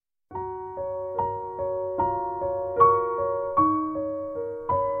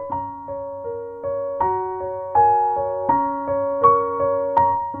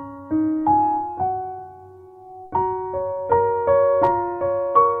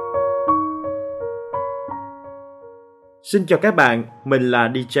Xin chào các bạn, mình là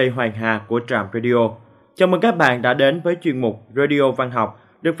DJ Hoàng Hà của Trạm Radio. Chào mừng các bạn đã đến với chuyên mục Radio Văn học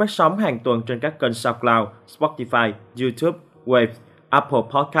được phát sóng hàng tuần trên các kênh SoundCloud, Spotify, YouTube, Wave, Apple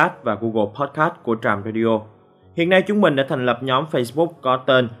Podcast và Google Podcast của Trạm Radio. Hiện nay chúng mình đã thành lập nhóm Facebook có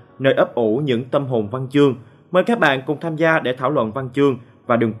tên Nơi ấp ủ những tâm hồn văn chương. Mời các bạn cùng tham gia để thảo luận văn chương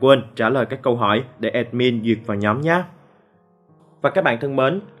và đừng quên trả lời các câu hỏi để admin duyệt vào nhóm nhé. Và các bạn thân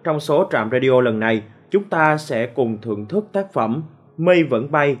mến, trong số Trạm Radio lần này, chúng ta sẽ cùng thưởng thức tác phẩm Mây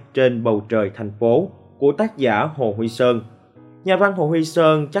vẫn bay trên bầu trời thành phố của tác giả Hồ Huy Sơn. Nhà văn Hồ Huy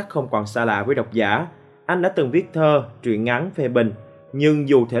Sơn chắc không còn xa lạ với độc giả. Anh đã từng viết thơ, truyện ngắn, phê bình, nhưng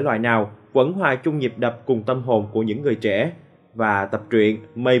dù thể loại nào vẫn hòa chung nhịp đập cùng tâm hồn của những người trẻ. Và tập truyện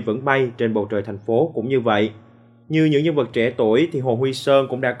Mây vẫn bay trên bầu trời thành phố cũng như vậy. Như những nhân vật trẻ tuổi thì Hồ Huy Sơn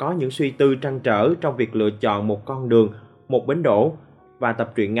cũng đã có những suy tư trăn trở trong việc lựa chọn một con đường, một bến đỗ. Và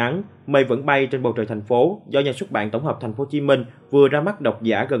tập truyện ngắn Mây vẫn bay trên bầu trời thành phố do nhà xuất bản tổng hợp Thành phố Hồ Chí Minh vừa ra mắt độc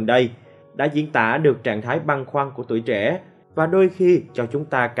giả gần đây đã diễn tả được trạng thái băn khoăn của tuổi trẻ và đôi khi cho chúng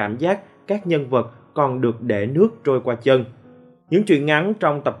ta cảm giác các nhân vật còn được để nước trôi qua chân. Những truyện ngắn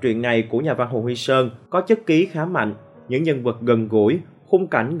trong tập truyện này của nhà văn Hồ Huy Sơn có chất ký khá mạnh, những nhân vật gần gũi, khung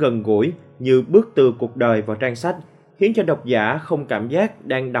cảnh gần gũi như bước từ cuộc đời vào trang sách, khiến cho độc giả không cảm giác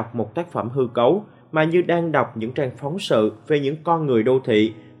đang đọc một tác phẩm hư cấu, mà như đang đọc những trang phóng sự về những con người đô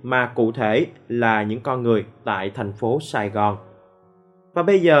thị, mà cụ thể là những con người tại thành phố Sài Gòn. Và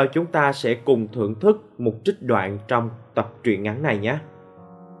bây giờ chúng ta sẽ cùng thưởng thức một trích đoạn trong tập truyện ngắn này nhé.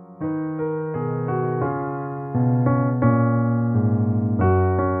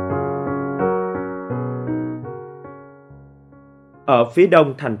 Ở phía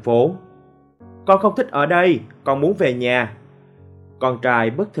đông thành phố. Con không thích ở đây, con muốn về nhà. Con trai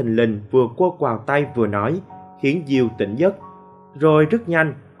bất thình lình vừa quơ quào tay vừa nói, khiến Diêu tỉnh giấc. Rồi rất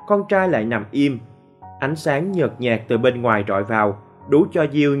nhanh, con trai lại nằm im. Ánh sáng nhợt nhạt từ bên ngoài rọi vào, đủ cho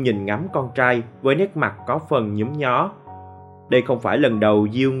Diêu nhìn ngắm con trai với nét mặt có phần nhúm nhó. Đây không phải lần đầu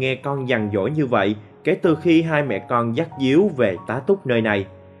Diêu nghe con dằn dỗi như vậy kể từ khi hai mẹ con dắt díu về tá túc nơi này.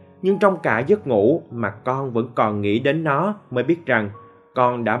 Nhưng trong cả giấc ngủ mà con vẫn còn nghĩ đến nó mới biết rằng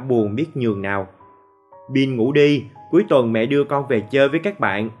con đã buồn biết nhường nào. Bin ngủ đi, cuối tuần mẹ đưa con về chơi với các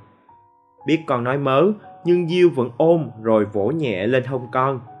bạn. Biết con nói mớ, nhưng Diêu vẫn ôm rồi vỗ nhẹ lên hông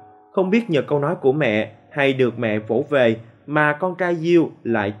con. Không biết nhờ câu nói của mẹ hay được mẹ vỗ về mà con trai Diêu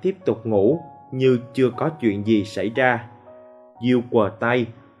lại tiếp tục ngủ như chưa có chuyện gì xảy ra. Diêu quờ tay,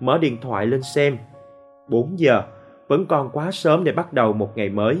 mở điện thoại lên xem. 4 giờ, vẫn còn quá sớm để bắt đầu một ngày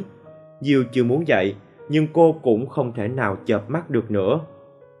mới. Diêu chưa muốn dậy, nhưng cô cũng không thể nào chợp mắt được nữa.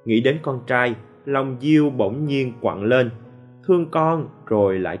 Nghĩ đến con trai, lòng Diêu bỗng nhiên quặn lên. Thương con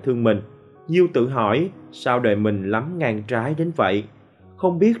rồi lại thương mình. Diêu tự hỏi sao đời mình lắm ngang trái đến vậy.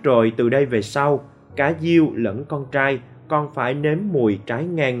 Không biết rồi từ đây về sau, cả Diêu lẫn con trai còn phải nếm mùi trái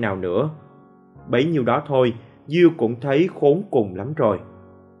ngang nào nữa. Bấy nhiêu đó thôi, Diêu cũng thấy khốn cùng lắm rồi.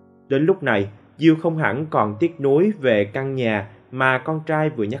 Đến lúc này, Diêu không hẳn còn tiếc nuối về căn nhà mà con trai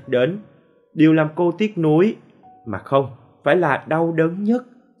vừa nhắc đến. Điều làm cô tiếc nuối, mà không, phải là đau đớn nhất,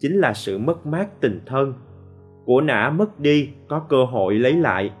 chính là sự mất mát tình thân. Của nã mất đi có cơ hội lấy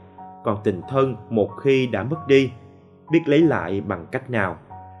lại, còn tình thân một khi đã mất đi, biết lấy lại bằng cách nào.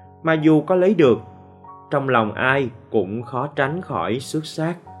 Mà dù có lấy được, trong lòng ai cũng khó tránh khỏi xước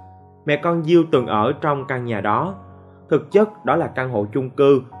xác. Mẹ con Diêu từng ở trong căn nhà đó. Thực chất đó là căn hộ chung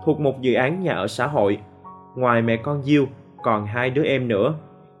cư thuộc một dự án nhà ở xã hội. Ngoài mẹ con Diêu còn 2 đứa em nữa,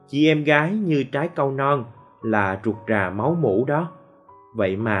 chị em gái như trái cau non, là ruột rà máu mủ đó.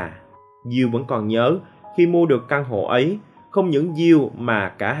 Vậy mà Diêu vẫn còn nhớ khi mua được căn hộ ấy, không những Diêu mà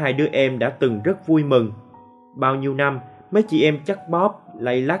cả 2 đứa em đã từng rất vui mừng. Bao nhiêu năm mấy chị em chắc bóp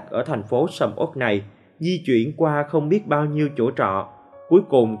lay lắc ở thành phố sầm uất này, di chuyển qua không biết bao nhiêu chỗ trọ, cuối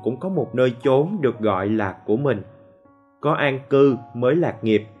cùng cũng có một nơi chốn được gọi là của mình. Có an cư mới lạc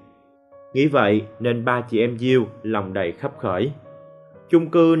nghiệp. Nghĩ vậy nên 3 chị em Diêu lòng đầy khấp khởi. Chung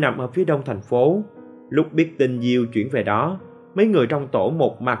cư nằm ở phía đông thành phố. Lúc biết tin Diêu chuyển về đó, mấy người trong tổ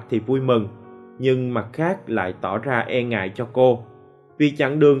một mặt thì vui mừng, nhưng mặt khác lại tỏ ra e ngại cho cô, vì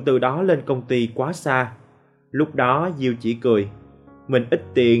chặng đường từ đó lên công ty quá xa. Lúc đó Diêu chỉ cười, mình ít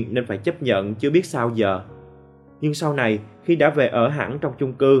tiền nên phải chấp nhận chứ biết sao giờ. Nhưng sau này khi đã về ở hẳn trong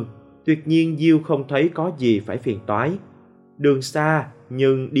chung cư, tuyệt nhiên Diêu không thấy có gì phải phiền toái. Đường xa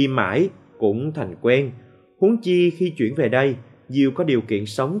nhưng đi mãi cũng thành quen. Huống chi khi chuyển về đây, Diêu có điều kiện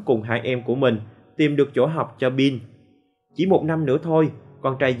sống cùng 2 em của mình, tìm được chỗ học cho Bin. Chỉ 1 năm nữa thôi,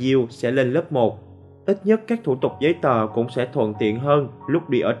 con trai Diêu sẽ lên lớp 1. Ít nhất các thủ tục giấy tờ cũng sẽ thuận tiện hơn lúc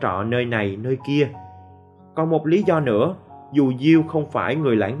đi ở trọ nơi này nơi kia. Còn một lý do nữa, dù Diêu không phải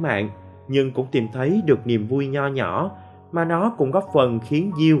người lãng mạn, nhưng cũng tìm thấy được niềm vui nho nhỏ mà nó cũng góp phần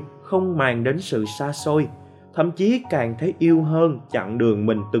khiến Diêu không màng đến sự xa xôi, thậm chí càng thấy yêu hơn chặng đường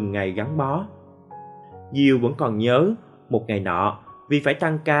mình từng ngày gắn bó. Diêu vẫn còn nhớ, một ngày nọ, vì phải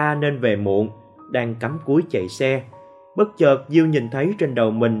tăng ca nên về muộn, đang cắm cúi chạy xe. Bất chợt Diêu nhìn thấy trên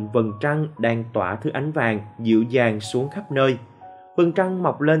đầu mình vầng trăng đang tỏa thứ ánh vàng dịu dàng xuống khắp nơi. Vầng trăng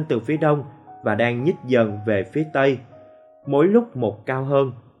mọc lên từ phía đông và đang nhích dần về phía tây, mỗi lúc một cao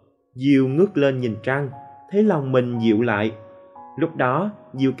hơn. Diêu ngước lên nhìn trăng, thấy lòng mình dịu lại. Lúc đó,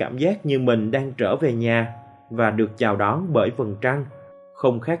 Diêu cảm giác như mình đang trở về nhà và được chào đón bởi vầng trăng,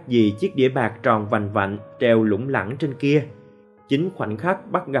 không khác gì chiếc đĩa bạc tròn vành vạnh treo lủng lẳng trên kia. Chính khoảnh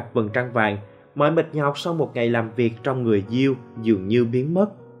khắc bắt gặp vầng trăng vàng, mọi mệt nhọc sau một ngày làm việc trong người Diêu dường như biến mất.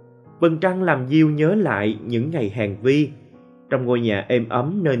 Vầng trăng làm Diêu nhớ lại những ngày hàng vi. Trong ngôi nhà êm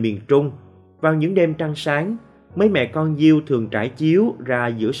ấm nơi miền Trung, vào những đêm trăng sáng, mấy mẹ con Diêu thường trải chiếu ra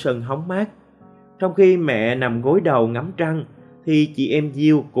giữa sân hóng mát. Trong khi mẹ nằm gối đầu ngắm trăng, thì chị em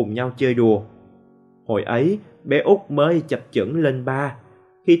Diêu cùng nhau chơi đùa. Hồi ấy, bé Út mới chập chững lên 3,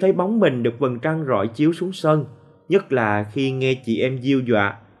 khi thấy bóng mình được vầng trăng rọi chiếu xuống sân, nhất là khi nghe chị em Diêu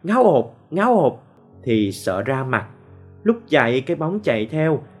dọa ngáo ộp, thì sợ ra mặt. Lúc chạy cái bóng chạy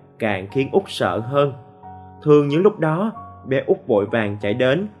theo càng khiến Út sợ hơn. Thường những lúc đó, bé Út vội vàng chạy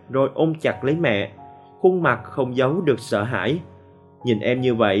đến rồi ôm chặt lấy mẹ, khuôn mặt không giấu được sợ hãi. Nhìn em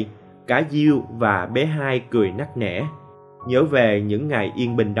như vậy, cả Diêu và bé Hai cười nắc nẻ. Nhớ về những ngày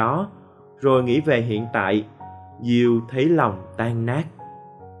yên bình đó, rồi nghĩ về hiện tại, Diêu thấy lòng tan nát.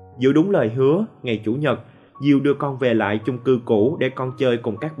 Giữ đúng lời hứa, ngày Chủ nhật, Diêu đưa con về lại chung cư cũ để con chơi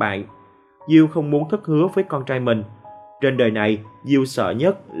cùng các bạn. Diêu không muốn thất hứa với con trai mình. Trên đời này, Diêu sợ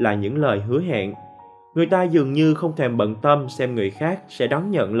nhất là những lời hứa hẹn. Người ta dường như không thèm bận tâm xem người khác sẽ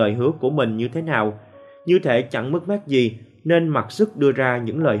đón nhận lời hứa của mình như thế nào, như thể chẳng mất mát gì nên mặc sức đưa ra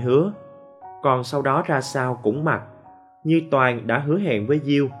những lời hứa. Còn sau đó ra sao cũng mặc, như Toàn đã hứa hẹn với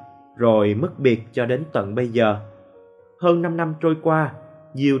Diêu, rồi mất biệt cho đến tận bây giờ. Hơn 5 năm trôi qua,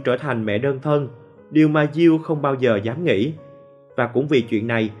 Diêu trở thành mẹ đơn thân, điều mà Diêu không bao giờ dám nghĩ. Và cũng vì chuyện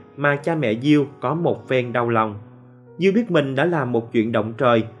này mà cha mẹ Diêu có một phen đau lòng. Diêu biết mình đã làm một chuyện động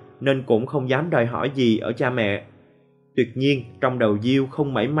trời, nên cũng không dám đòi hỏi gì ở cha mẹ. Tuyệt nhiên, trong đầu Diêu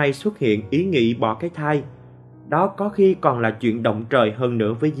không mảy may xuất hiện ý nghĩ bỏ cái thai. Đó có khi còn là chuyện động trời hơn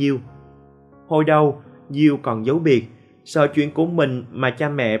nữa với Diêu. Hồi đầu, Diêu còn giấu biệt, sợ chuyện của mình mà cha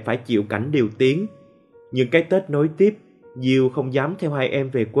mẹ phải chịu cảnh điều tiếng. Nhưng cái Tết nối tiếp, Diêu không dám theo hai em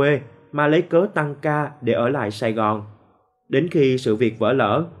về quê mà lấy cớ tăng ca để ở lại Sài Gòn. Đến khi sự việc vỡ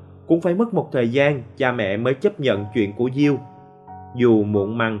lở, cũng phải mất một thời gian cha mẹ mới chấp nhận chuyện của Diêu. Dù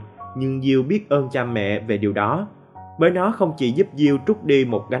muộn màng, nhưng Diêu biết ơn cha mẹ về điều đó, bởi nó không chỉ giúp Diêu trút đi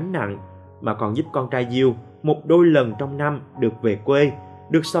một gánh nặng, mà còn giúp con trai Diêu một đôi lần trong năm được về quê,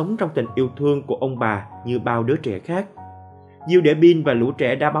 được sống trong tình yêu thương của ông bà như bao đứa trẻ khác. Diêu để Bin và lũ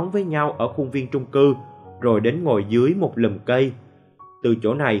trẻ đá bóng với nhau ở khuôn viên chung cư, rồi đến ngồi dưới một lùm cây. Từ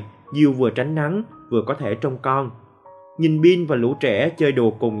chỗ này, Diêu vừa tránh nắng, vừa có thể trông con. Nhìn Bin và lũ trẻ chơi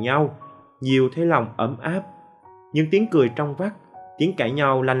đùa cùng nhau, Diêu thấy lòng ấm áp. Những tiếng cười trong vắt, tiếng cãi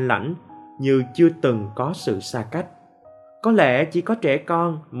nhau lanh lảnh, như chưa từng có sự xa cách. Có lẽ chỉ có trẻ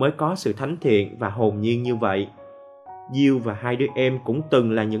con mới có sự thánh thiện và hồn nhiên như vậy. Diêu và hai đứa em cũng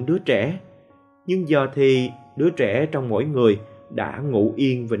từng là những đứa trẻ, nhưng giờ thì đứa trẻ trong mỗi người đã ngủ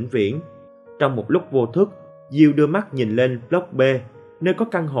yên vĩnh viễn. Trong một lúc vô thức, Diêu đưa mắt nhìn lên block B, nơi có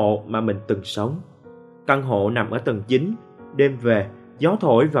căn hộ mà mình từng sống. Căn hộ nằm ở tầng 9, đêm về, gió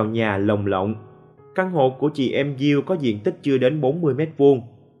thổi vào nhà lồng lộng. Căn hộ của chị em Diêu có diện tích chưa đến 40 m²,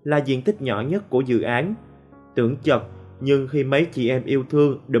 là diện tích nhỏ nhất của dự án. Tưởng chật, nhưng khi mấy chị em yêu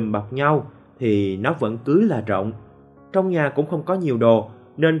thương đùm bọc nhau thì nó vẫn cứ là rộng. Trong nhà cũng không có nhiều đồ,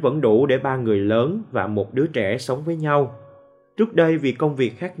 nên vẫn đủ để 3 người lớn và một đứa trẻ sống với nhau. Trước đây vì công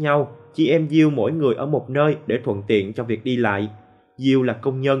việc khác nhau, chị em Diêu mỗi người ở một nơi để thuận tiện cho việc đi lại. Diêu là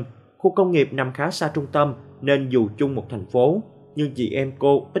công nhân, khu công nghiệp nằm khá xa trung tâm nên dù chung một thành phố, nhưng chị em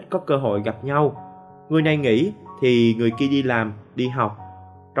cô ít có cơ hội gặp nhau. Người này nghỉ thì người kia đi làm, đi học.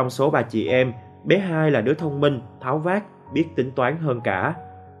 Trong số 3 chị em, bé Hai là đứa thông minh, tháo vát, biết tính toán hơn cả.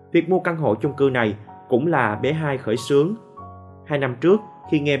 Việc mua căn hộ chung cư này cũng là bé Hai khởi xướng. 2 năm trước,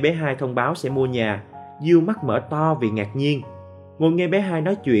 khi nghe bé Hai thông báo sẽ mua nhà, Diêu mắt mở to vì ngạc nhiên. Ngồi nghe bé Hai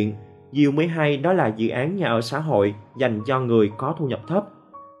nói chuyện, Diêu mới hay đó là dự án nhà ở xã hội dành cho người có thu nhập thấp.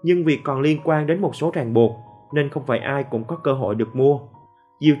 Nhưng vì còn liên quan đến một số ràng buộc, nên không phải ai cũng có cơ hội được mua.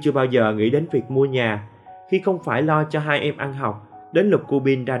 Diêu chưa bao giờ nghĩ đến việc mua nhà, khi không phải lo cho hai em ăn học, đến lúc cô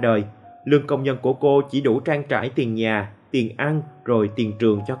Bin ra đời, lương công nhân của cô chỉ đủ trang trải tiền nhà, tiền ăn rồi tiền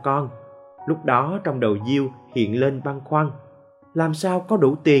trường cho con. Lúc đó trong đầu Diêu hiện lên băn khoăn, làm sao có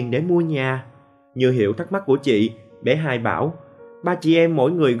đủ tiền để mua nhà? Như hiểu thắc mắc của chị, bé Hai bảo. Ba chị em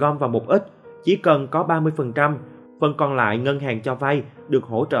mỗi người gom vào một ít, chỉ cần có 30%, phần còn lại ngân hàng cho vay, được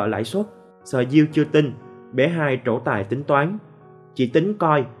hỗ trợ lãi suất. Sợ Diêu chưa tin, bé Hai trổ tài tính toán. Chị tính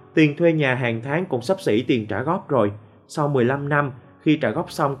coi, tiền thuê nhà hàng tháng cũng xấp xỉ tiền trả góp rồi. Sau 15 năm, khi trả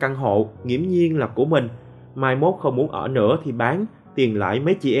góp xong căn hộ, nghiễm nhiên là của mình. Mai mốt không muốn ở nữa thì bán, tiền lãi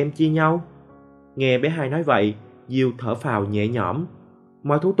mấy chị em chia nhau. Nghe bé Hai nói vậy, Diêu thở phào nhẹ nhõm.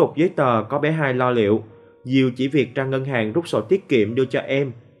 Mọi thủ tục giấy tờ có bé Hai lo liệu. Diêu chỉ việc ra ngân hàng rút sổ tiết kiệm đưa cho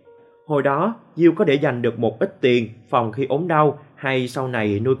em. Hồi đó, Diêu có để dành được một ít tiền phòng khi ốm đau hay sau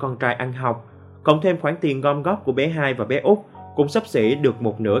này nuôi con trai ăn học. Cộng thêm khoản tiền gom góp của bé Hai và bé Út cũng xấp xỉ được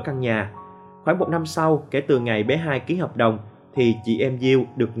một nửa căn nhà. Khoảng 1 năm sau, kể từ ngày bé Hai ký hợp đồng, thì chị em Diêu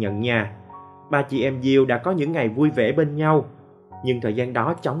được nhận nhà. Ba chị em Diêu đã có những ngày vui vẻ bên nhau. Nhưng thời gian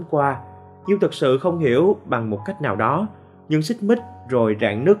đó chóng qua. Diêu thực sự không hiểu bằng một cách nào đó, nhưng xích mích rồi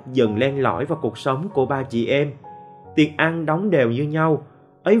rạn nứt dần len lỏi vào cuộc sống của ba chị em. Tiền ăn đóng đều như nhau.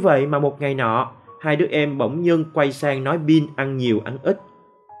 Ấy vậy mà một ngày nọ, hai đứa em bỗng dưng quay sang nói Bin ăn nhiều ăn ít.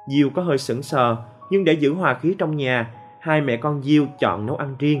 Diêu có hơi sững sờ, nhưng để giữ hòa khí trong nhà, hai mẹ con Diêu chọn nấu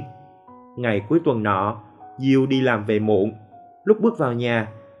ăn riêng. Ngày cuối tuần nọ, Diêu đi làm về muộn. Lúc bước vào nhà,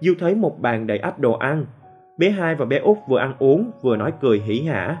 Diêu thấy một bàn đầy ắp đồ ăn. Bé Hai và bé Út vừa ăn uống vừa nói cười hỉ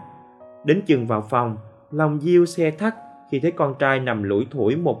hả. Đến chừng vào phòng, lòng Diêu se thắt khi thấy con trai nằm lủi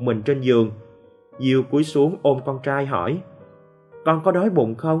thủi một mình trên giường. Diêu cúi xuống ôm con trai hỏi: "Con có đói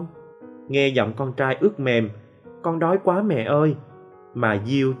bụng không?" Nghe giọng con trai ướt mềm: "Con đói quá mẹ ơi." Mà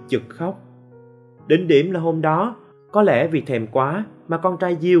Diêu chực khóc. Đến điểm là hôm đó, có lẽ vì thèm quá mà con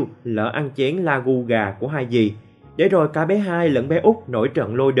trai Diêu lỡ ăn chén lagu gà của hai dì, để rồi cả bé Hai lẫn bé Út nổi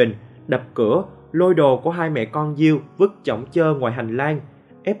trận lôi đình, đập cửa, lôi đồ của hai mẹ con Diêu vứt chỏng chơ ngoài hành lang,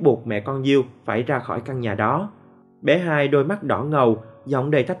 ép buộc mẹ con Diêu phải ra khỏi căn nhà đó. Bé Hai đôi mắt đỏ ngầu,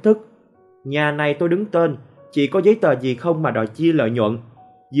 giọng đầy thách thức: "Nhà này tôi đứng tên, chị có giấy tờ gì không mà đòi chia lợi nhuận?"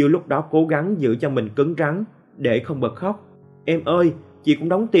 Diêu lúc đó cố gắng giữ cho mình cứng rắn để không bật khóc. "Em ơi, chị cũng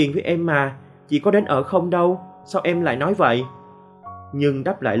đóng tiền với em mà, chị có đến ở không đâu, sao em lại nói vậy?" Nhưng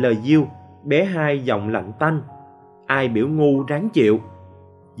đáp lại lời Diêu, bé Hai giọng lạnh tanh: "Ai biểu ngu ráng chịu."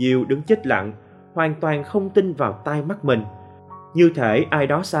 Diêu đứng chết lặng, hoàn toàn không tin vào tai mắt mình. Như thể ai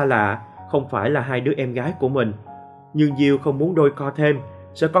đó xa lạ, không phải là hai đứa em gái của mình. Nhưng Diêu không muốn đôi co thêm,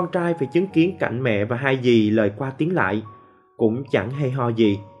 sợ con trai phải chứng kiến cảnh mẹ và hai dì lời qua tiếng lại. Cũng chẳng hay ho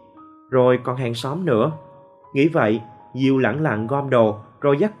gì. Rồi còn hàng xóm nữa. Nghĩ vậy, Diêu lẳng lặng gom đồ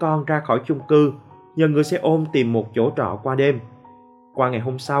rồi dắt con ra khỏi chung cư, nhờ người xe ôm tìm một chỗ trọ qua đêm. Qua ngày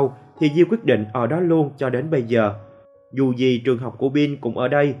hôm sau thì Diêu quyết định ở đó luôn cho đến bây giờ. Dù gì trường học của Bin cũng ở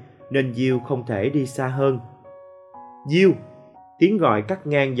đây, nên Diêu không thể đi xa hơn. "Diêu!" Tiếng gọi cắt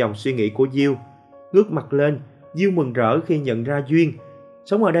ngang dòng suy nghĩ của Diêu. Ngước mặt lên, Diêu mừng rỡ khi nhận ra Duyên.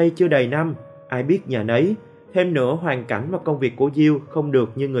 Sống ở đây chưa đầy năm, ai biết nhà nấy. Thêm nữa hoàn cảnh và công việc của Diêu không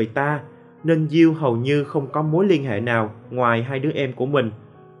được như người ta, nên Diêu hầu như không có mối liên hệ nào ngoài hai đứa em của mình.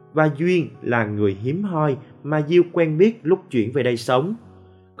 Và Duyên là người hiếm hoi mà Diêu quen biết lúc chuyển về đây sống.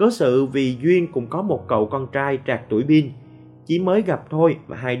 Cớ sự vì Duyên cũng có một cậu con trai trạc tuổi Bin. Chỉ mới gặp thôi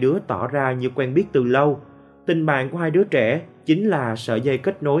mà hai đứa tỏ ra như quen biết từ lâu. Tình bạn của hai đứa trẻ chính là sợi dây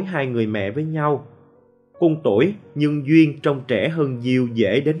kết nối hai người mẹ với nhau. Cùng tuổi nhưng Duyên trông trẻ hơn Diêu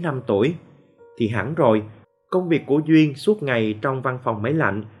dễ đến 5 tuổi. Thì hẳn rồi, công việc của Duyên suốt ngày trong văn phòng máy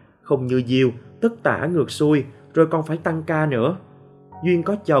lạnh, không như Diêu tất tả ngược xuôi rồi còn phải tăng ca nữa. Duyên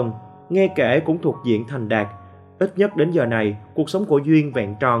có chồng, nghe kể cũng thuộc diện thành đạt. Ít nhất đến giờ này, cuộc sống của Duyên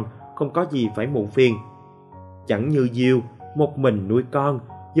vẹn tròn, không có gì phải muộn phiền. Chẳng như Diêu, một mình nuôi con,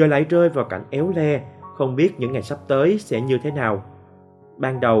 giờ lại rơi vào cảnh éo le, không biết những ngày sắp tới sẽ như thế nào.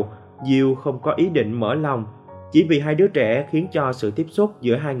 Ban đầu, Diêu không có ý định mở lòng, chỉ vì hai đứa trẻ khiến cho sự tiếp xúc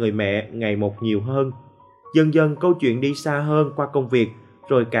giữa hai người mẹ ngày một nhiều hơn. Dần dần câu chuyện đi xa hơn qua công việc,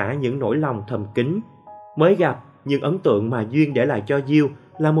 rồi cả những nỗi lòng thầm kín. Mới gặp, nhưng ấn tượng mà Duyên để lại cho Diêu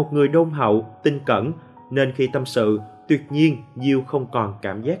là một người đôn hậu, tinh cẩn, nên khi tâm sự, tuyệt nhiên Diêu không còn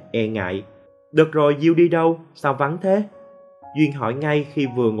cảm giác e ngại. "Được rồi, Diêu đi đâu? Sao vắng thế?" Duyên hỏi ngay khi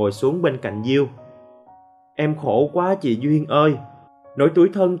vừa ngồi xuống bên cạnh Diêu. "Em khổ quá chị Duyên ơi." Nỗi tủi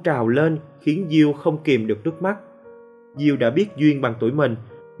thân trào lên khiến Diêu không kìm được nước mắt. Diêu đã biết Duyên bằng tuổi mình,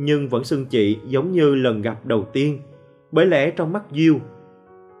 nhưng vẫn xưng chị giống như lần gặp đầu tiên. Bởi lẽ trong mắt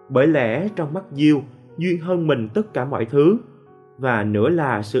Diêu, Duyên hơn mình tất cả mọi thứ. Và nữa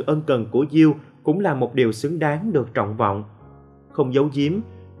là sự ân cần của Diêu cũng là một điều xứng đáng được trọng vọng. Không giấu giếm,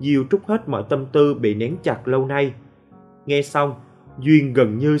 Diêu trút hết mọi tâm tư bị nén chặt lâu nay. Nghe xong, Duyên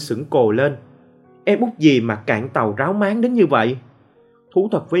gần như sững cồ lên. "Em út gì mà cạn tàu ráo máng đến như vậy?" "Thú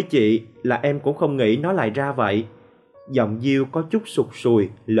thật với chị là em cũng không nghĩ nó lại ra vậy." Giọng Diêu có chút sụt sùi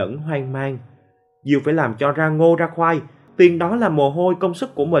lẫn hoang mang. Diêu phải làm cho ra ngô ra khoai, tiền đó là mồ hôi công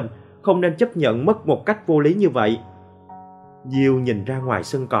sức của mình, không nên chấp nhận mất một cách vô lý như vậy. Diêu nhìn ra ngoài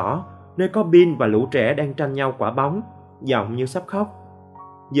sân cỏ, nơi có Bin và lũ trẻ đang tranh nhau quả bóng, giọng như sắp khóc.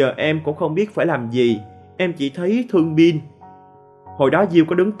 Giờ em cũng không biết phải làm gì, em chỉ thấy thương Bin. Hồi đó Diêu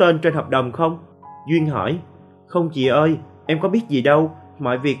có đứng tên trên hợp đồng không? Duyên hỏi. Không chị ơi, em có biết gì đâu,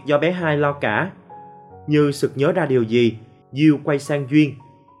 mọi việc do bé Hai lo cả. Như sực nhớ ra điều gì, Diêu quay sang Duyên.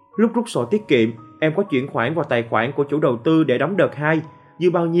 Lúc rút sổ tiết kiệm, em có chuyển khoản vào tài khoản của chủ đầu tư để đóng đợt 2,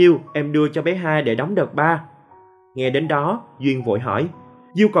 dư bao nhiêu em đưa cho bé Hai để đóng đợt 3. Nghe đến đó, Duyên vội hỏi,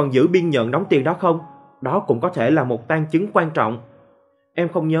 Diêu còn giữ biên nhận đóng tiền đó không? Đó cũng có thể là một tang chứng quan trọng. Em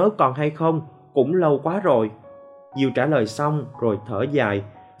không nhớ còn hay không, cũng lâu quá rồi. Diêu trả lời xong rồi thở dài,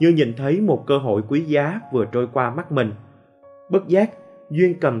 như nhìn thấy một cơ hội quý giá vừa trôi qua mắt mình. Bất giác,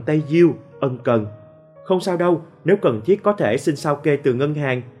 Duyên cầm tay Diêu, ân cần. Không sao đâu, nếu cần thiết có thể xin sao kê từ ngân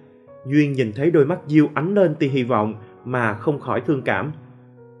hàng. Duyên nhìn thấy đôi mắt Diêu ánh lên tia hy vọng mà không khỏi thương cảm.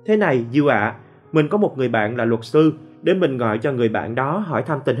 Thế này Diêu ạ, mình có một người bạn là luật sư, để mình gọi cho người bạn đó hỏi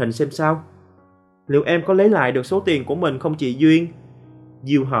thăm tình hình xem sao. Liệu em có lấy lại được số tiền của mình không chị Duyên?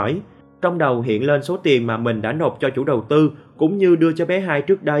 Diêu hỏi, trong đầu hiện lên số tiền mà mình đã nộp cho chủ đầu tư cũng như đưa cho bé Hai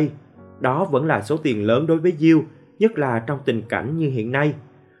trước đây. Đó vẫn là số tiền lớn đối với Diêu, nhất là trong tình cảnh như hiện nay.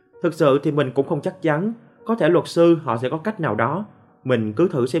 Thực sự thì mình cũng không chắc chắn, có thể luật sư họ sẽ có cách nào đó, mình cứ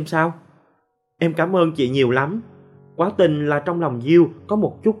thử xem sao. Em cảm ơn chị nhiều lắm. Quả tình là trong lòng Diêu có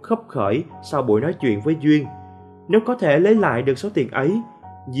một chút khấp khởi sau buổi nói chuyện với Duyên. Nếu có thể lấy lại được số tiền ấy,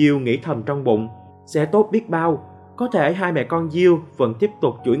 Diêu nghĩ thầm trong bụng, sẽ tốt biết bao. Có thể hai mẹ con Diêu vẫn tiếp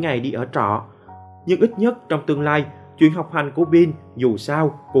tục chuỗi ngày đi ở trọ. Nhưng ít nhất trong tương lai, chuyện học hành của Bin dù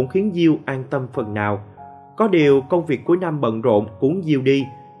sao cũng khiến Diêu an tâm phần nào. Có điều công việc cuối năm bận rộn cuốn Diêu đi,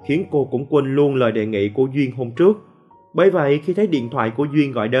 khiến cô cũng quên luôn lời đề nghị của Duyên hôm trước. Bởi vậy khi thấy điện thoại của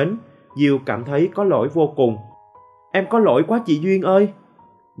Duyên gọi đến, Diêu cảm thấy có lỗi vô cùng. Em có lỗi quá chị Duyên ơi.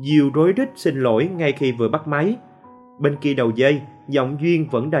 Diêu rối rít xin lỗi ngay khi vừa bắt máy. Bên kia đầu dây, giọng Duyên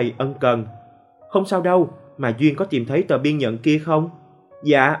vẫn đầy ân cần. Không sao đâu, mà Duyên có tìm thấy tờ biên nhận kia không?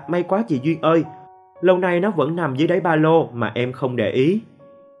 Dạ, may quá chị Duyên ơi. Lâu nay nó vẫn nằm dưới đáy ba lô mà em không để ý.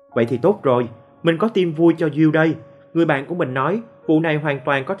 Vậy thì tốt rồi, mình có tin vui cho Diêu đây. Người bạn của mình nói, vụ này hoàn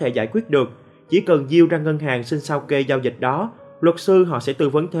toàn có thể giải quyết được. Chỉ cần Diêu ra ngân hàng xin sao kê giao dịch đó, luật sư họ sẽ tư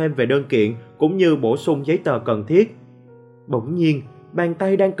vấn thêm về đơn kiện cũng như bổ sung giấy tờ cần thiết. Bỗng nhiên, bàn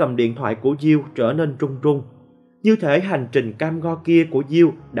tay đang cầm điện thoại của Diêu trở nên run run. Như thể hành trình cam go kia của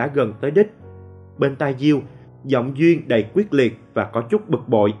Diêu đã gần tới đích. Bên tai Diêu, giọng Duyên đầy quyết liệt và có chút bực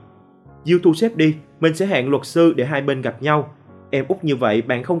bội. Diêu thu xếp đi, mình sẽ hẹn luật sư để hai bên gặp nhau. Em út như vậy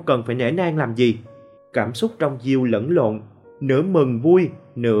bạn không cần phải nể nang làm gì. Cảm xúc trong Diêu lẫn lộn, nửa mừng vui,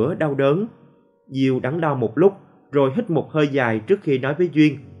 nửa đau đớn. Diêu đắn đo một lúc, rồi hít một hơi dài trước khi nói với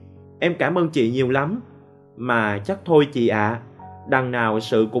Duyên. Em cảm ơn chị nhiều lắm. Mà chắc thôi chị ạ, đằng nào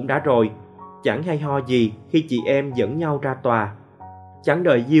sự cũng đã rồi. Chẳng hay ho gì khi chị em dẫn nhau ra tòa. Chẳng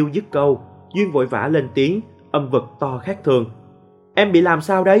đợi Diêu dứt câu, Duyên vội vã lên tiếng, âm vực to khác thường. Em bị làm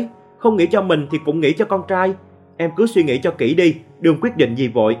sao đấy? Không nghĩ cho mình thì cũng nghĩ cho con trai. Em cứ suy nghĩ cho kỹ đi, đừng quyết định gì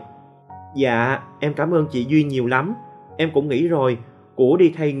vội. Dạ, em cảm ơn chị Duyên nhiều lắm. Em cũng nghĩ rồi, của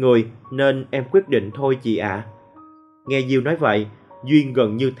đi thay người nên em quyết định thôi chị ạ. Nghe Diêu nói vậy, Duyên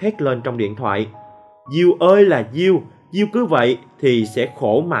gần như thét lên trong điện thoại. Diêu ơi là Diêu, Diêu cứ vậy thì sẽ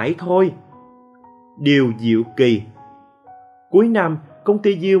khổ mãi thôi. Điều diệu kỳ. Cuối năm, công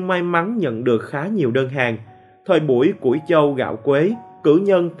ty Diêu may mắn nhận được khá nhiều đơn hàng. Thời buổi củi châu gạo quế, cử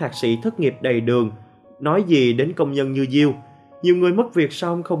nhân thạc sĩ thất nghiệp đầy đường. Nói gì đến công nhân như Diêu, nhiều người mất việc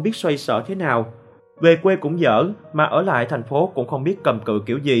xong không biết xoay sở thế nào. Về quê cũng dở, mà ở lại thành phố cũng không biết cầm cự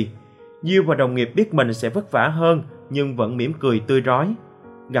kiểu gì. Diêu và đồng nghiệp biết mình sẽ vất vả hơn, nhưng vẫn mỉm cười tươi rói.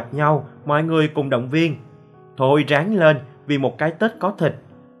 Gặp nhau, mọi người cùng động viên. Thôi ráng lên, vì một cái Tết có thịt.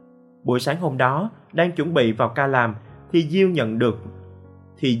 Buổi sáng hôm đó, đang chuẩn bị vào ca làm, thì Diêu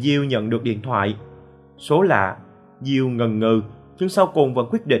nhận được điện thoại. Số lạ, Diêu ngần ngừ, nhưng sau cùng vẫn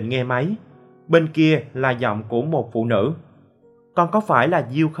quyết định nghe máy. Bên kia là giọng của một phụ nữ. Con có phải là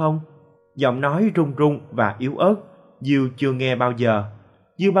Diêu không? Giọng nói run run và yếu ớt, Diêu chưa nghe bao giờ.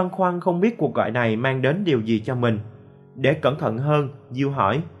 Diêu băn khoăn không biết cuộc gọi này mang đến điều gì cho mình. Để cẩn thận hơn, Diêu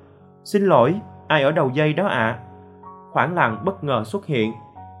hỏi, xin lỗi, ai ở đầu dây đó ạ? Khoảng lặng bất ngờ xuất hiện.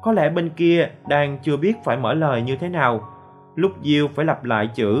 Có lẽ bên kia đang chưa biết phải mở lời như thế nào. Lúc Diêu phải lặp lại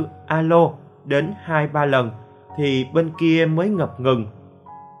chữ alo đến 2-3 lần thì bên kia mới ngập ngừng.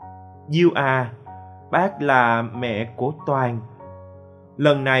 Diêu à, bác là mẹ của Toàn.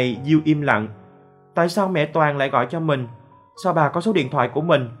 Lần này Diêu im lặng. Tại sao mẹ Toàn lại gọi cho mình? Sao bà có số điện thoại của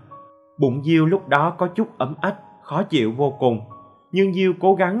mình? Bụng Diêu lúc đó có chút ấm ách, khó chịu vô cùng. Nhưng Diêu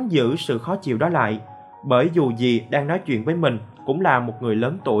cố gắng giữ sự khó chịu đó lại, bởi dù gì đang nói chuyện với mình cũng là một người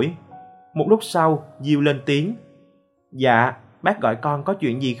lớn tuổi. Một lúc sau, Diêu lên tiếng. Dạ, bác gọi con có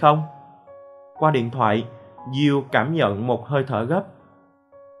chuyện gì không? Qua điện thoại, Diêu cảm nhận một hơi thở gấp.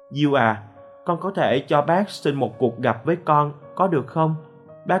 Diêu à, con có thể cho bác xin một cuộc gặp với con, có được không?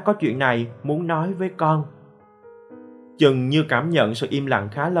 Bác có chuyện này muốn nói với con. Chừng như cảm nhận sự im lặng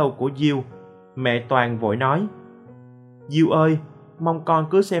khá lâu của Diêu, mẹ Toàn vội nói. Diêu ơi, mong con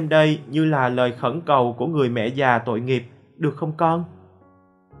cứ xem đây như là lời khẩn cầu của người mẹ già tội nghiệp, được không con?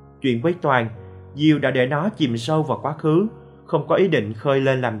 Chuyện với Toàn, Diêu đã để nó chìm sâu vào quá khứ, không có ý định khơi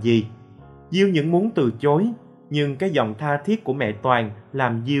lên làm gì. Diêu những muốn từ chối, nhưng cái giọng tha thiết của mẹ Toàn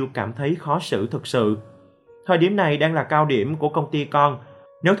làm Diêu cảm thấy khó xử thực sự. Thời điểm này đang là cao điểm của công ty con,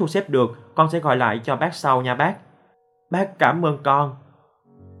 nếu thu xếp được, con sẽ gọi lại cho bác sau nha bác. Bác cảm ơn con.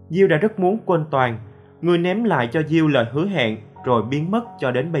 Diêu đã rất muốn quên Toàn, người ném lại cho Diêu lời hứa hẹn rồi biến mất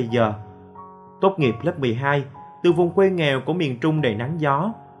cho đến bây giờ. Tốt nghiệp lớp 12, từ vùng quê nghèo của miền Trung đầy nắng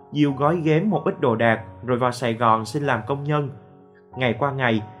gió, Diêu gói ghém một ít đồ đạc rồi vào Sài Gòn xin làm công nhân. Ngày qua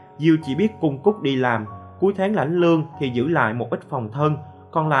ngày, Diêu chỉ biết cung cúc đi làm, cuối tháng lãnh lương thì giữ lại một ít phòng thân,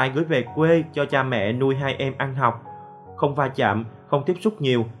 còn lại gửi về quê cho cha mẹ nuôi hai em ăn học. Không va chạm, không tiếp xúc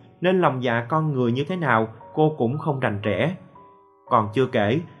nhiều, nên lòng dạ con người như thế nào cô cũng không rành rẽ. Còn chưa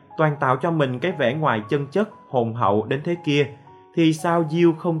kể, Toàn tạo cho mình cái vẻ ngoài chân chất, hồn hậu đến thế kia, thì sao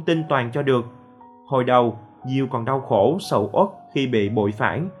Diêu không tin Toàn cho được. Hồi đầu, Diêu còn đau khổ, sầu uất khi bị bội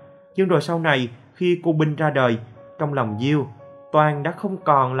phản, nhưng rồi sau này, khi cô Binh ra đời, trong lòng Diêu, Toàn đã không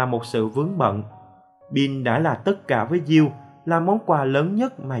còn là một sự vướng bận. Bin đã là tất cả với Diêu, là món quà lớn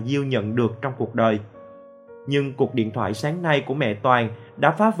nhất mà Diêu nhận được trong cuộc đời. Nhưng cuộc điện thoại sáng nay của mẹ Toàn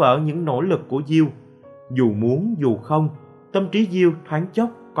đã phá vỡ những nỗ lực của Diêu. Dù muốn dù không, tâm trí Diêu thoáng chốc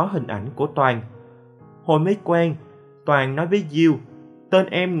có hình ảnh của Toàn. Hồi mới quen, Toàn nói với Diêu, tên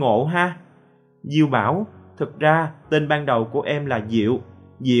em ngộ ha. Diêu bảo, thực ra tên ban đầu của em là Diệu,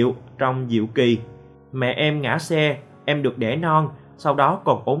 Diệu trong Diệu Kỳ. Mẹ em ngã xe, em được đẻ non, sau đó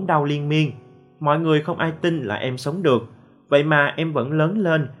còn ốm đau liên miên. Mọi người không ai tin là em sống được, vậy mà em vẫn lớn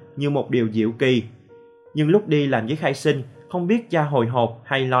lên như một điều diệu kỳ. Nhưng lúc đi làm giấy khai sinh, không biết cha hồi hộp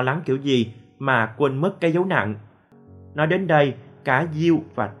hay lo lắng kiểu gì mà quên mất cái dấu nặng. Nói đến đây, cả Diêu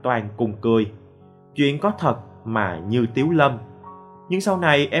và Toàn cùng cười. Chuyện có thật mà như tiếu lâm. Nhưng sau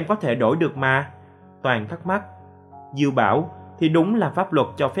này em có thể đổi được mà. Toàn thắc mắc. Diêu bảo, thì đúng là pháp luật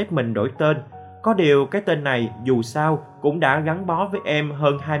cho phép mình đổi tên. Có điều cái tên này dù sao cũng đã gắn bó với em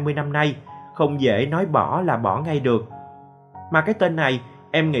hơn 20 năm nay, không dễ nói bỏ là bỏ ngay được. Mà cái tên này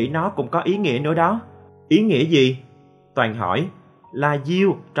em nghĩ nó cũng có ý nghĩa nữa đó. Ý nghĩa gì? Toàn hỏi. Là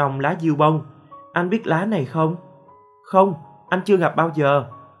diêu trong lá diêu bông. Anh biết lá này không? Không, anh chưa gặp bao giờ.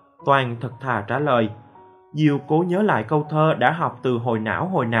 Toàn thật thà trả lời. Diêu cố nhớ lại câu thơ đã học từ hồi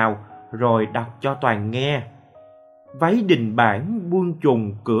nào, rồi đọc cho Toàn nghe. Váy đình bản buông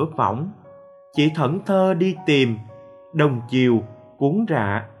trùng cửa võng, chị thẫn thơ đi tìm, đồng chiều cuốn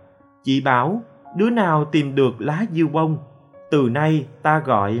rạ. Chị bảo, đứa nào tìm được lá diêu bông, từ nay ta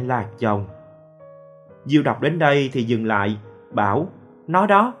gọi là chồng. Diêu đọc đến đây thì dừng lại, bảo, nó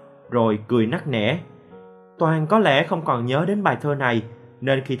đó, rồi cười nắc nẻ. Toàn có lẽ không còn nhớ đến bài thơ này,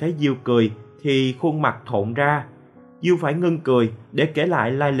 nên khi thấy Diêu cười thì khuôn mặt thộn ra. Diêu phải ngưng cười để kể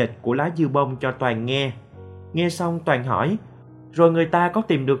lại lai lịch của lá diêu bông cho Toàn nghe. Nghe xong Toàn hỏi, rồi người ta có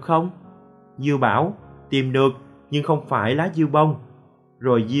tìm được không? Diêu bảo, tìm được, nhưng không phải lá diêu bông.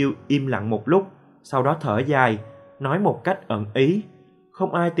 Rồi Diêu im lặng một lúc, sau đó thở dài, nói một cách ẩn ý,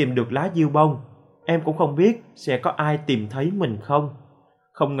 không ai tìm được lá diêu bông, em cũng không biết sẽ có ai tìm thấy mình không.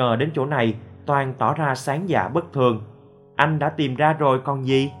 Không ngờ đến chỗ này, Toàn tỏ ra sáng dạ bất thường. Anh đã tìm ra rồi còn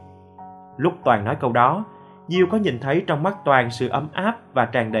gì? Lúc Toàn nói câu đó, Diêu có nhìn thấy trong mắt Toàn sự ấm áp và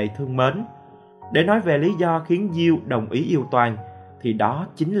tràn đầy thương mến. Để nói về lý do khiến Diêu đồng ý yêu Toàn, thì đó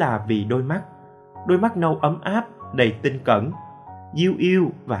chính là vì đôi mắt nâu ấm áp, đầy tinh cẩn. Diêu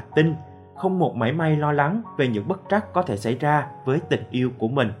yêu và tin, không một mảy may lo lắng về những bất trắc có thể xảy ra với tình yêu của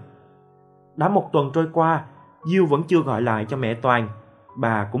mình. Đã một tuần trôi qua, Diêu vẫn chưa gọi lại cho mẹ Toàn.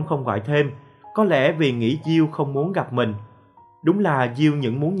 Bà cũng không gọi thêm, có lẽ vì nghĩ Diêu không muốn gặp mình. Đúng là Diêu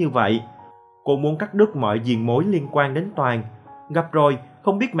những muốn như vậy. Cô muốn cắt đứt mọi diền mối liên quan đến Toàn. Gặp rồi,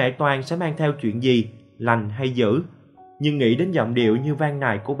 không biết mẹ Toàn sẽ mang theo chuyện gì, lành hay dữ. Nhưng nghĩ đến giọng điệu như van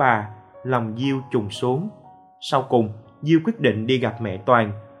nài của bà, lòng Diêu trùng xuống. Sau cùng, Diêu quyết định đi gặp mẹ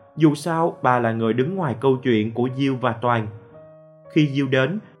Toàn. Dù sao, bà là người đứng ngoài câu chuyện của Diêu và Toàn. Khi Diêu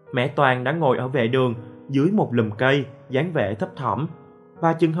đến, mẹ Toàn đã ngồi ở vệ đường dưới một lùm cây, dáng vẻ thấp thỏm.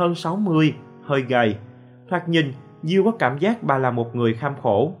 Bà chừng hơn 60, hơi gầy. Thoạt nhìn, Diêu có cảm giác bà là một người kham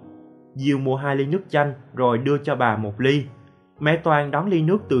khổ. Diêu mua 2 ly nước chanh rồi đưa cho bà 1 ly. Mẹ Toàn đón ly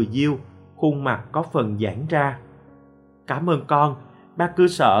nước từ Diêu, khuôn mặt có phần giãn ra. Cảm ơn con, bác cứ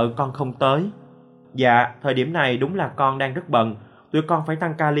sợ con không tới. Dạ, thời điểm này đúng là con đang rất bận, tụi con phải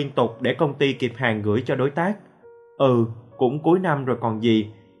tăng ca liên tục để công ty kịp hàng gửi cho đối tác. Cũng cuối năm rồi còn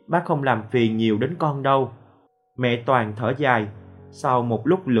gì, bác không làm phiền nhiều đến con đâu. Mẹ Toàn thở dài, sau một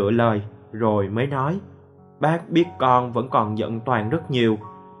lúc lựa lời, rồi mới nói. Bác biết con vẫn còn giận Toàn rất nhiều.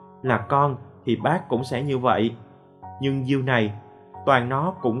 Là con thì bác cũng sẽ như vậy. Nhưng Diêu này, Toàn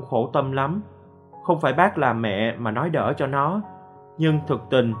nó cũng khổ tâm lắm. Không phải bác là mẹ mà nói đỡ cho nó, nhưng thực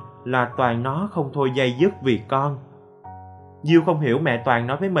tình là Toàn nó không thôi day dứt vì con. Diêu không hiểu mẹ Toàn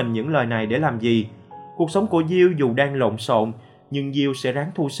nói với mình những lời này để làm gì. Cuộc sống của Diêu dù đang lộn xộn, nhưng Diêu sẽ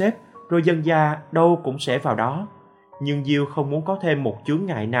ráng thu xếp, rồi dần dà đâu cũng sẽ vào đó. Nhưng Diêu không muốn có thêm một chướng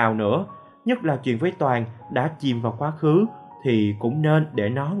ngại nào nữa, nhất là chuyện với Toàn đã chìm vào quá khứ thì cũng nên để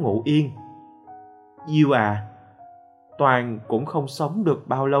nó ngủ yên. Diêu à, Toàn cũng không sống được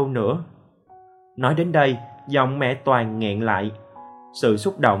bao lâu nữa. Nói đến đây, giọng mẹ Toàn nghẹn lại. Sự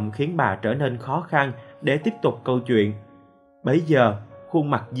xúc động khiến bà trở nên khó khăn để tiếp tục câu chuyện. Bấy giờ, khuôn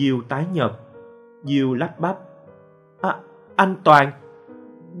mặt Diêu tái nhợt. Diêu lắp bắp. Anh Toàn,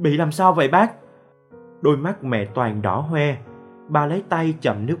 bị làm sao vậy bác? Đôi mắt mẹ Toàn đỏ hoe, bà lấy tay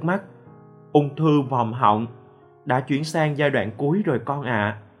chậm nước mắt. Ung thư vòm họng, đã chuyển sang giai đoạn cuối rồi con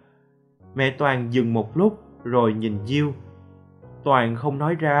ạ. Mẹ Toàn dừng một lúc rồi nhìn Diêu. Toàn không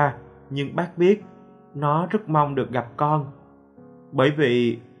nói ra, nhưng bác biết nó rất mong được gặp con. Bởi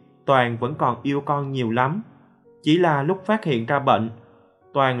vì Toàn vẫn còn yêu con nhiều lắm. Chỉ là lúc phát hiện ra bệnh,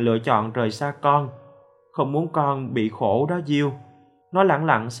 Toàn lựa chọn rời xa con. Không muốn con bị khổ đó Diêu. Nó lẳng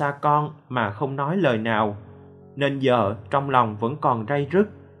lặng xa con mà không nói lời nào, nên giờ trong lòng vẫn còn ray rứt,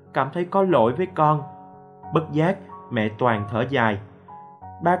 cảm thấy có lỗi với con. Bất giác mẹ Toàn thở dài.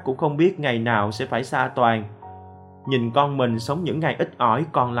 Bác cũng không biết ngày nào sẽ phải xa Toàn. Nhìn con mình sống những ngày ít ỏi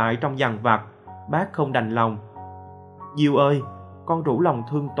còn lại trong dằn vặt, bác không đành lòng. Diêu ơi, con rủ lòng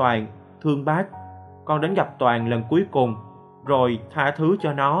thương Toàn, thương bác. Con đến gặp Toàn lần cuối cùng, rồi tha thứ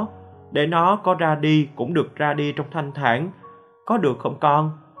cho nó, để nó có ra đi cũng được ra đi trong thanh thản. Có được không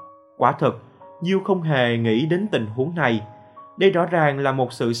con? Quả thực, Diêu không hề nghĩ đến tình huống này. Đây rõ ràng là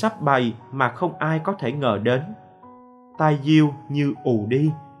một sự sắp bày mà không ai có thể ngờ đến. Tai Diêu như ù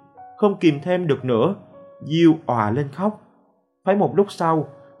đi, không kìm thêm được nữa, Diêu òa lên khóc. Phải một lúc sau,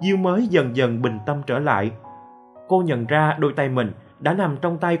 Diêu mới dần dần bình tâm trở lại. Cô nhận ra đôi tay mình đã nằm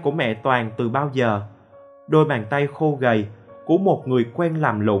trong tay của mẹ Toàn từ bao giờ. Đôi bàn tay khô gầy của một người quen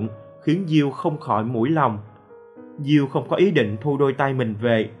làm lụng khiến Diêu không khỏi mũi lòng. Diêu không có ý định thu đôi tay mình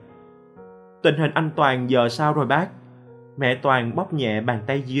về. Tình hình anh Toàn giờ sao rồi bác? Mẹ Toàn bóp nhẹ bàn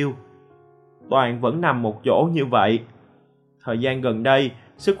tay Diêu. Toàn vẫn nằm một chỗ như vậy. Thời gian gần đây,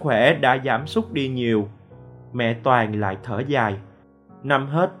 sức khỏe đã giảm sút đi nhiều. Mẹ Toàn lại thở dài. Năm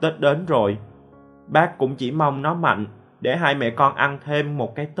hết Tết đến rồi. Bác cũng chỉ mong nó mạnh để hai mẹ con ăn thêm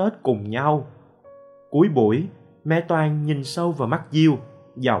một cái Tết cùng nhau. Cuối buổi, mẹ Toàn nhìn sâu vào mắt Diêu,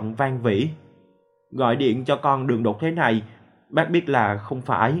 giọng vang vỉ. Gọi điện cho con đường đột thế này, bác biết là không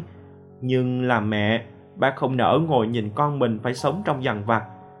phải. Nhưng làm mẹ, bác không nỡ ngồi nhìn con mình phải sống trong dằn vặt,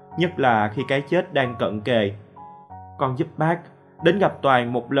 nhất là khi cái chết đang cận kề. Con giúp bác đến gặp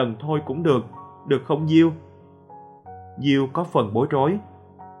Toàn một lần thôi cũng được không Diêu? Diêu có phần bối rối.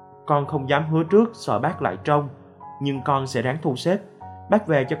 Con không dám hứa trước sợ bác lại trông, nhưng con sẽ ráng thu xếp. Bác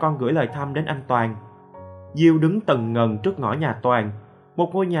về cho con gửi lời thăm đến anh Toàn. Diêu đứng tần ngần trước ngõ nhà Toàn,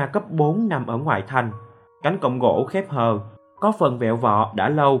 một ngôi nhà cấp 4 nằm ở ngoại thành. Cánh cổng gỗ khép hờ, có phần vẹo vọ đã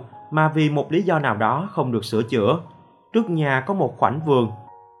lâu mà vì một lý do nào đó không được sửa chữa. Trước nhà có một khoảnh vườn.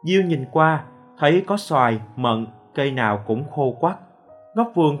 Diêu nhìn qua, thấy có xoài, mận, cây nào cũng khô quắt.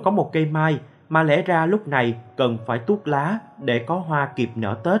 Góc vườn có một cây mai mà lẽ ra lúc này cần phải tuốt lá để có hoa kịp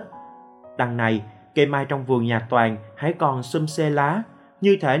nở Tết. Đằng này, cây mai trong vườn nhà Toàn hãy còn xum xê lá,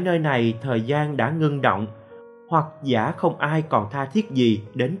 như thể nơi này thời gian đã ngưng động, hoặc giả không ai còn tha thiết gì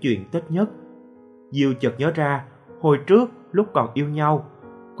đến chuyện Tết nhất. Diêu chợt nhớ ra, hồi trước lúc còn yêu nhau,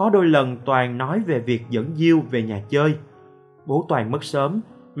 có đôi lần Toàn nói về việc dẫn Diêu về nhà chơi. Bố Toàn mất sớm,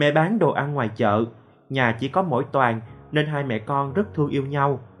 mẹ bán đồ ăn ngoài chợ, nhà chỉ có mỗi Toàn nên hai mẹ con rất thương yêu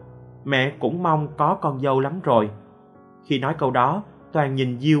nhau. Mẹ cũng mong có con dâu lắm rồi. Khi nói câu đó, Toàn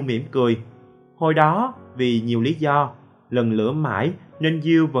nhìn Diêu mỉm cười. Hồi đó, vì nhiều lý do, lần lữa mãi nên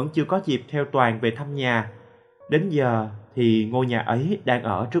Diêu vẫn chưa có dịp theo Toàn về thăm nhà. Đến giờ thì ngôi nhà ấy đang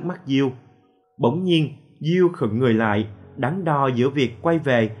ở trước mắt Diêu. Bỗng nhiên, Diêu khựng người lại, đắn đo giữa việc quay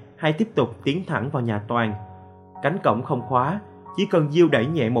về hay tiếp tục tiến thẳng vào nhà Toàn. Cánh cổng không khóa, chỉ cần Diêu đẩy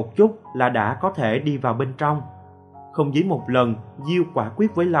nhẹ một chút là đã có thể đi vào bên trong. Không dưới một lần, Diêu quả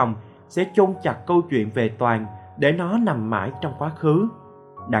quyết với lòng sẽ chôn chặt câu chuyện về Toàn để nó nằm mãi trong quá khứ.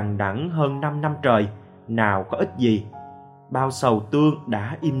 Đằng đẵng hơn 5 năm trời, nào có ích gì. Bao sầu tương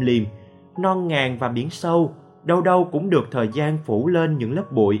đã im lìm, non ngàn và biển sâu, đâu đâu cũng được thời gian phủ lên những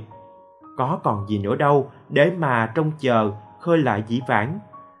lớp bụi. Có còn gì nữa đâu để mà trông chờ khơi lại dĩ vãng.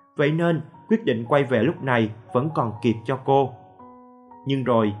 Vậy nên quyết định quay về lúc này vẫn còn kịp cho cô. Nhưng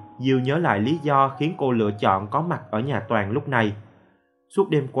rồi Diêu nhớ lại lý do khiến cô lựa chọn có mặt ở nhà Toàn lúc này. Suốt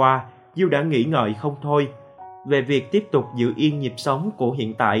đêm qua, Diêu đã nghĩ ngợi không thôi về việc tiếp tục giữ yên nhịp sống của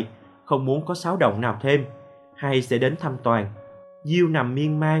hiện tại, không muốn có xáo động nào thêm, hay sẽ đến thăm Toàn. Diêu nằm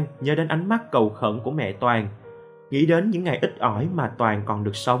miên man nhớ đến ánh mắt cầu khẩn của mẹ Toàn, nghĩ đến những ngày ít ỏi mà Toàn còn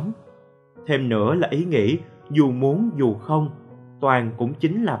được sống. Thêm nữa là ý nghĩ dù muốn dù không, Toàn cũng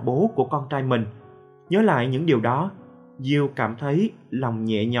chính là bố của con trai mình. Nhớ lại những điều đó, Diêu cảm thấy lòng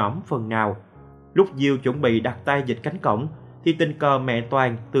nhẹ nhõm phần nào. Lúc Diêu chuẩn bị đặt tay dịch cánh cổng thì tình cờ mẹ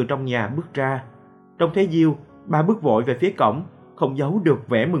Toàn từ trong nhà bước ra. Trông thấy Diêu, bà bước vội về phía cổng, không giấu được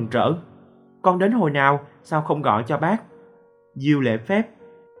vẻ mừng rỡ. Con đến hồi nào, sao không gọi cho bác? Diêu lễ phép.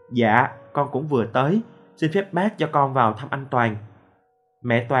 Dạ, con cũng vừa tới, xin phép bác cho con vào thăm anh Toàn.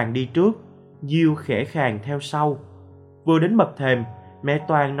 Mẹ Toàn đi trước, Diêu khẽ khàng theo sau. Vừa đến bậc thềm, mẹ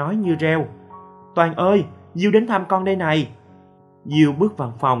Toàn nói như reo: Toàn ơi, Diêu đến thăm con đây này. Diêu bước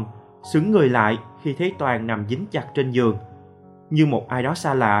vào phòng, sững người lại khi thấy Toàn nằm dính chặt trên giường. Như một ai đó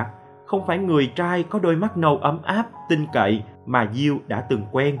xa lạ, không phải người trai có đôi mắt nâu ấm áp, tin cậy mà Diêu đã từng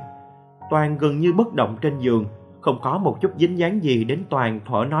quen. Toàn gần như bất động trên giường, không có một chút dính dáng gì đến Toàn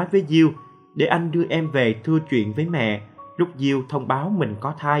thuở nói với Diêu để anh đưa em về thưa chuyện với mẹ lúc Diêu thông báo mình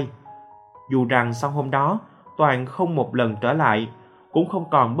có thai. Dù rằng sau hôm đó, Toàn không một lần trở lại, cũng không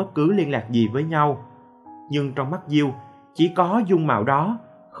còn bất cứ liên lạc gì với nhau. Nhưng trong mắt Diêu, chỉ có dung mạo đó,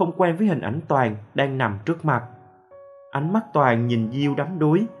 không quen với hình ảnh Toàn đang nằm trước mặt. Ánh mắt Toàn nhìn Diêu đắm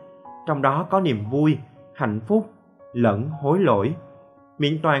đuối, trong đó có niềm vui, hạnh phúc, lẫn hối lỗi.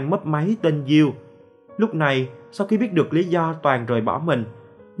 Miệng Toàn mấp máy tên Diêu. Lúc này, sau khi biết được lý do Toàn rời bỏ mình,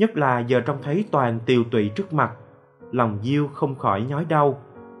 nhất là giờ trông thấy Toàn tiều tụy trước mặt, lòng Diêu không khỏi nhói đau.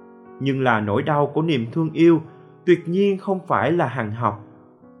 Nhưng là nỗi đau của niềm thương yêu, tuyệt nhiên không phải là hằn học.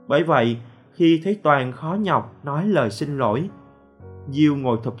 Bởi vậy, khi thấy Toàn khó nhọc nói lời xin lỗi, Diêu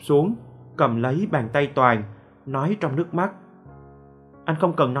ngồi thụp xuống, cầm lấy bàn tay Toàn, nói trong nước mắt: Anh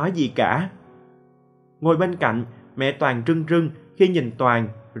không cần nói gì cả. Ngồi bên cạnh, mẹ Toàn rưng rưng khi nhìn Toàn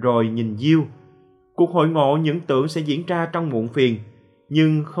rồi nhìn Diêu. Cuộc hội ngộ những tưởng sẽ diễn ra trong muộn phiền,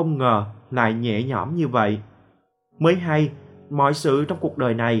 nhưng không ngờ lại nhẹ nhõm như vậy. Mới hay, mọi sự trong cuộc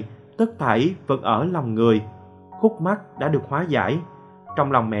đời này tất thảy vẫn ở lòng người. Khúc mắc đã được hóa giải.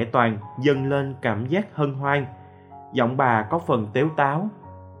 Trong lòng mẹ Toàn dâng lên cảm giác hân hoan. Giọng bà có phần tếu táo: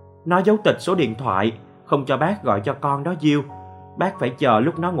 Nó giấu tịch số điện thoại, không cho bác gọi cho con đó Diêu. Bác phải chờ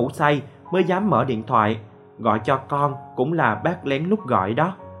lúc nó ngủ say mới dám mở điện thoại. Gọi cho con cũng là bác lén lút gọi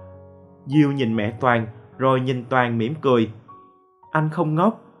đó. Diêu nhìn mẹ Toàn rồi nhìn Toàn mỉm cười. Anh không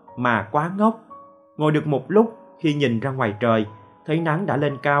ngốc, mà quá ngốc. Ngồi được một lúc, khi nhìn ra ngoài trời, thấy nắng đã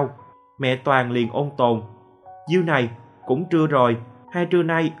lên cao, mẹ Toàn liền ôn tồn: Diêu này, cũng trưa rồi, hay trưa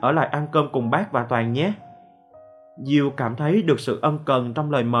nay ở lại ăn cơm cùng bác và Toàn nhé. Diêu cảm thấy được sự ân cần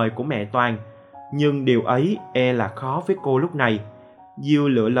trong lời mời của mẹ Toàn, nhưng điều ấy e là khó với cô lúc này. Diêu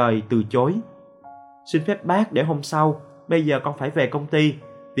lựa lời từ chối: Xin phép bác để hôm sau, bây giờ con phải về công ty,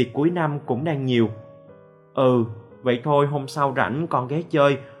 việc cuối năm cũng đang nhiều. Ừ, vậy thôi hôm sau rảnh con ghé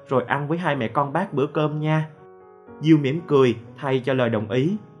chơi rồi ăn với hai mẹ con bác bữa cơm nha. Diêu mỉm cười thay cho lời đồng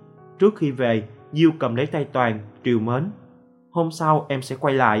ý. Trước khi về, Diêu cầm lấy tay Toàn, trìu mến: Hôm sau em sẽ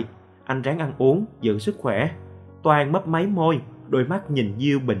quay lại, anh ráng ăn uống, giữ sức khỏe. Toàn mấp máy môi, đôi mắt nhìn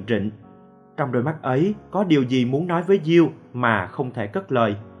Diêu bình rịnh. Trong đôi mắt ấy có điều gì muốn nói với Diêu mà không thể cất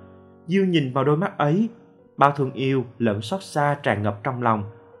lời. Diêu nhìn vào đôi mắt ấy, bao thương yêu lẫn xót xa tràn ngập trong lòng.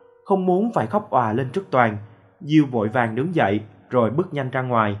 Không muốn phải khóc òa lên trước Toàn, Diêu vội vàng đứng dậy rồi bước nhanh ra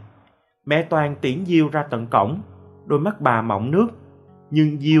ngoài. Mẹ Toàn tiễn Diêu ra tận cổng, đôi mắt bà mọng nước,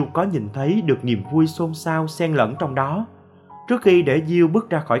 nhưng Diêu có nhìn thấy được niềm vui xôn xao xen lẫn trong đó. Trước khi để Diêu bước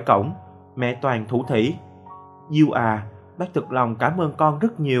ra khỏi cổng, mẹ Toàn thủ thỉ: Diêu à, bác thực lòng cảm ơn con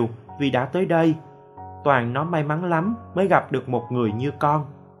rất nhiều vì đã tới đây. Toàn nó may mắn lắm mới gặp được một người như con.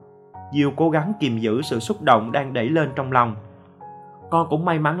 Diêu cố gắng kìm giữ sự xúc động đang đẩy lên trong lòng. Con cũng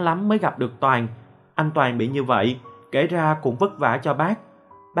may mắn lắm mới gặp được Toàn. Anh Toàn bị như vậy, kể ra cũng vất vả cho bác.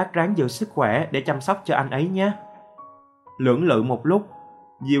 Bác ráng giữ sức khỏe để chăm sóc cho anh ấy nhé. Lưỡng lự một lúc,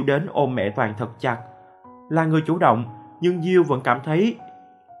 Diêu đến ôm mẹ Toàn thật chặt. Là người chủ động, nhưng Diêu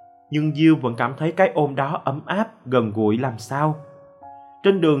vẫn cảm thấy cái ôm đó ấm áp, gần gũi làm sao.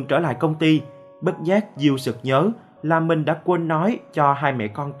 Trên đường trở lại công ty, bất giác Diêu sực nhớ là mình đã quên nói cho hai mẹ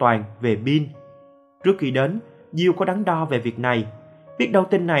con Toàn về pin. Trước khi đến, Diêu có đắn đo về việc này. Biết đâu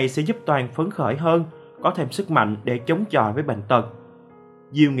tin này sẽ giúp Toàn phấn khởi hơn, có thêm sức mạnh để chống chọi với bệnh tật.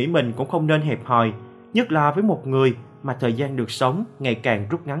 Diêu nghĩ mình cũng không nên hẹp hòi, nhất là với một người mà thời gian được sống ngày càng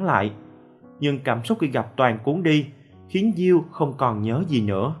rút ngắn lại. Nhưng cảm xúc khi gặp Toàn cuốn đi, khiến Diêu không còn nhớ gì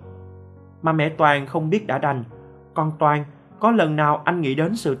nữa. Mà mẹ Toàn không biết đã đành. Còn Toàn, có lần nào anh nghĩ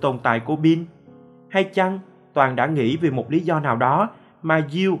đến sự tồn tại của Bin? Hay chăng Toàn đã nghĩ vì một lý do nào đó mà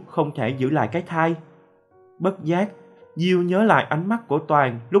Diêu không thể giữ lại cái thai? Bất giác, Diêu nhớ lại ánh mắt của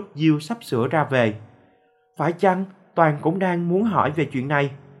Toàn lúc Diêu sắp sửa ra về. Phải chăng Toàn cũng đang muốn hỏi về chuyện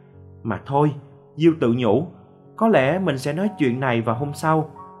này? Mà thôi, Diêu tự nhủ, có lẽ mình sẽ nói chuyện này vào hôm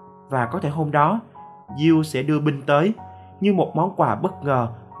sau. Và có thể hôm đó, Diêu sẽ đưa Bin tới, như một món quà bất ngờ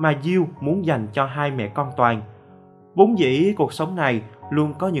mà Diêu muốn dành cho hai mẹ con Toàn. Vốn dĩ cuộc sống này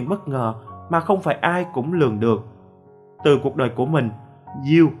luôn có những bất ngờ mà không phải ai cũng lường được. Từ cuộc đời của mình,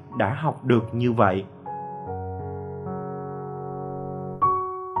 Diêu đã học được như vậy.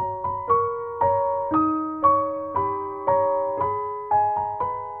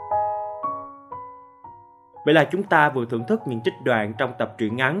 Vậy là chúng ta vừa thưởng thức những trích đoạn trong tập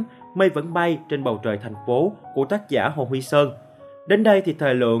truyện ngắn Mây Vẫn Bay Trên Bầu Trời Thành Phố của tác giả Hồ Huy Sơn. Đến đây thì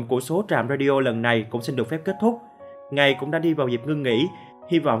thời lượng của số Trạm Radio lần này cũng xin được phép kết thúc. Ngày cũng đã đi vào dịp ngưng nghỉ.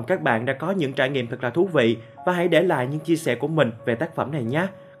 Hy vọng các bạn đã có những trải nghiệm thật là thú vị và hãy để lại những chia sẻ của mình về tác phẩm này nhé.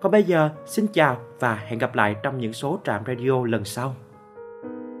 Còn bây giờ, xin chào và hẹn gặp lại trong những số Trạm Radio lần sau.